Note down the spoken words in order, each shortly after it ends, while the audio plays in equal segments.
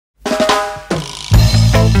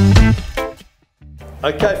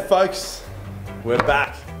Okay folks, we're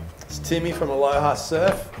back. It's Timmy from Aloha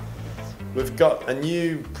Surf. We've got a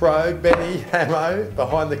new pro, Benny Hamo,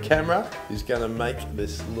 behind the camera, who's going to make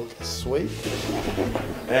this look sweet.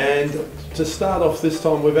 And to start off this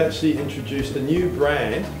time, we've actually introduced a new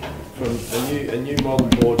brand, from a new model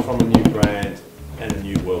board from a new brand and a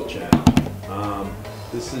new world champ.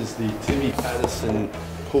 This is the Timmy Patterson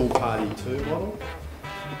Pool Party 2 model.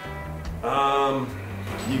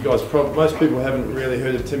 You guys most people haven't really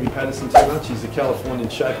heard of Timmy Patterson too much. He's a Californian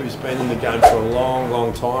shaper who's been in the game for a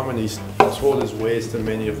long time, and he's taught his wares to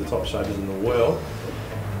many of the top shapers in the world.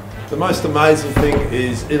 The most amazing thing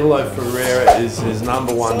is Italo Ferreira is his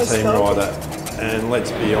 #1 team rider, and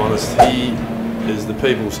let's be honest, he is the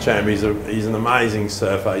people's champ. He's an amazing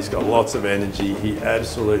surfer. He's got lots of energy. He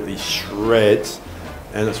absolutely shreds,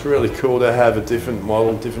 and it's really cool to have a different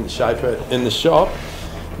model, different shaper in the shop.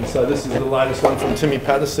 And so this is the latest one from Timmy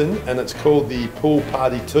Patterson, and it's called the Pool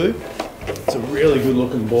Party 2. It's a really good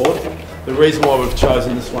looking board. The reason why we've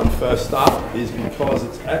chosen this one first up is because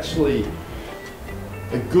it's actually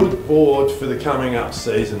a good board for the coming up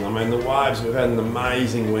season. I mean, the waves, we've had an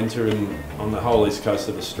amazing winter on the whole east coast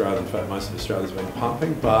of Australia. In fact, most of Australia's been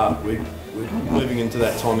pumping, but we're moving into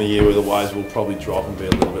that time of year where the waves will probably drop and be a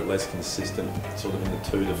little bit less consistent, sort of in the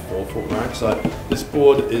 2 to 4 foot range. So this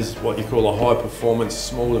board is what you call a high performance,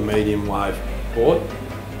 small to medium wave board.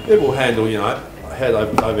 It will handle, you know, head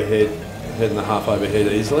and a half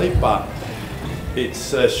overhead easily, but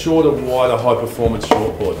it's a shorter, wider, high performance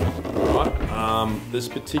short board. Right. This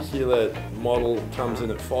particular model comes in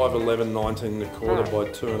at 5'11", 19¼ by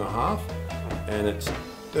 2.5, and it's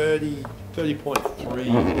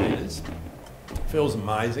 30.3 meters. Feels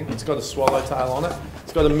amazing. It's got a swallowtail on it.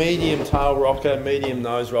 It's got a medium tail rocker, medium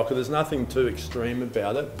nose rocker. There's nothing too extreme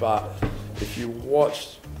about it, but if you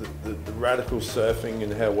watch the radical surfing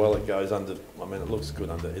and how well it goes under, I mean, it looks good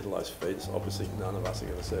under Italo's feet. It's obviously none of us are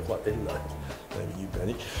going to surf like Italo, maybe you,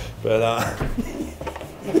 Benny, but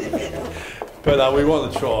we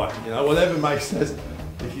want to try. You know, whatever makes sense.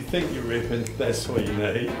 If you think you're ripping, that's what you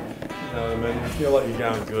need. You know what I mean? If you feel like you're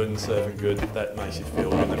going good and surfing good, that makes you feel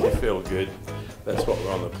good. And if you feel good, that's what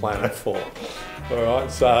we're on the planet for. All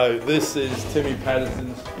right. So this is Timmy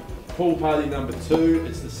Patterson's Pool Party #2.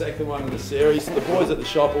 It's the second one in the series. The boys at the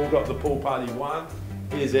shop all got the Pool Party 1.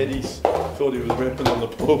 Here's Eddie's. Thought he was ripping on the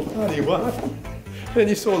Pool Party 1. Then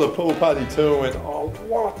he saw the Pool Party 2 and went, oh,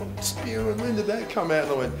 what? I'm spewing. When did that come out?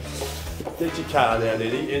 And I went, get your card out,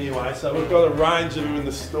 Eddie. Anyway, so we've got a range of them in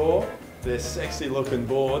the store. They're sexy looking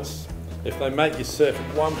boards. If they make you surf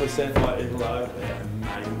 1% like Italo, they're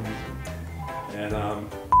amazing. And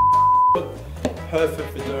perfect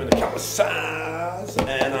for doing a couple of SARs,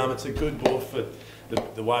 and it's a good board for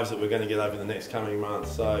the waves that we're going to get over the next coming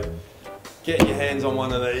months. So get your hands on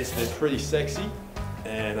one of these. They're pretty sexy,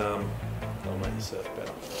 and they'll make you surf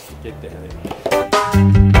better. Get down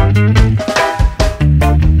here.